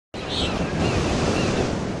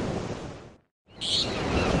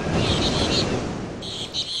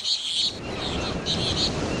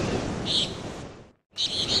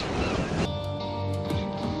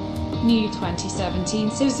new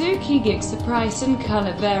 2017 Suzuki Gixxer price and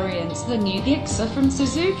color variants. The new Gixxer from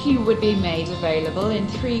Suzuki would be made available in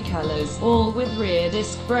 3 colors, all with rear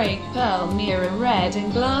disc brake, pearl mirror red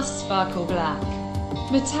and glass sparkle black,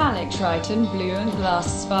 metallic Triton Blue and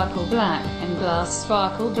glass sparkle black, and glass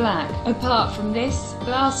sparkle black. Apart from this,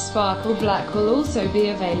 glass sparkle black will also be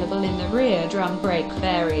available in the rear drum brake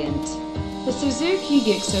variant. The Suzuki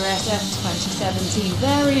Gixxer SF 2017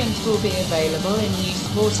 variant will be available in new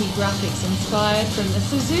sporty graphics inspired from the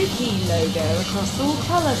Suzuki logo across all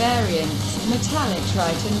color variants, metallic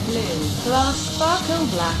Triton Blue, glass sparkle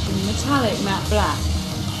black and metallic matte black,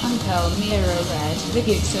 and pearl mirror red. The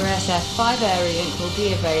Gixxer SF-Fi variant will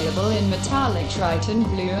be available in metallic Triton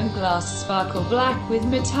Blue and glass sparkle black with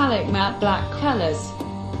metallic matte black colors.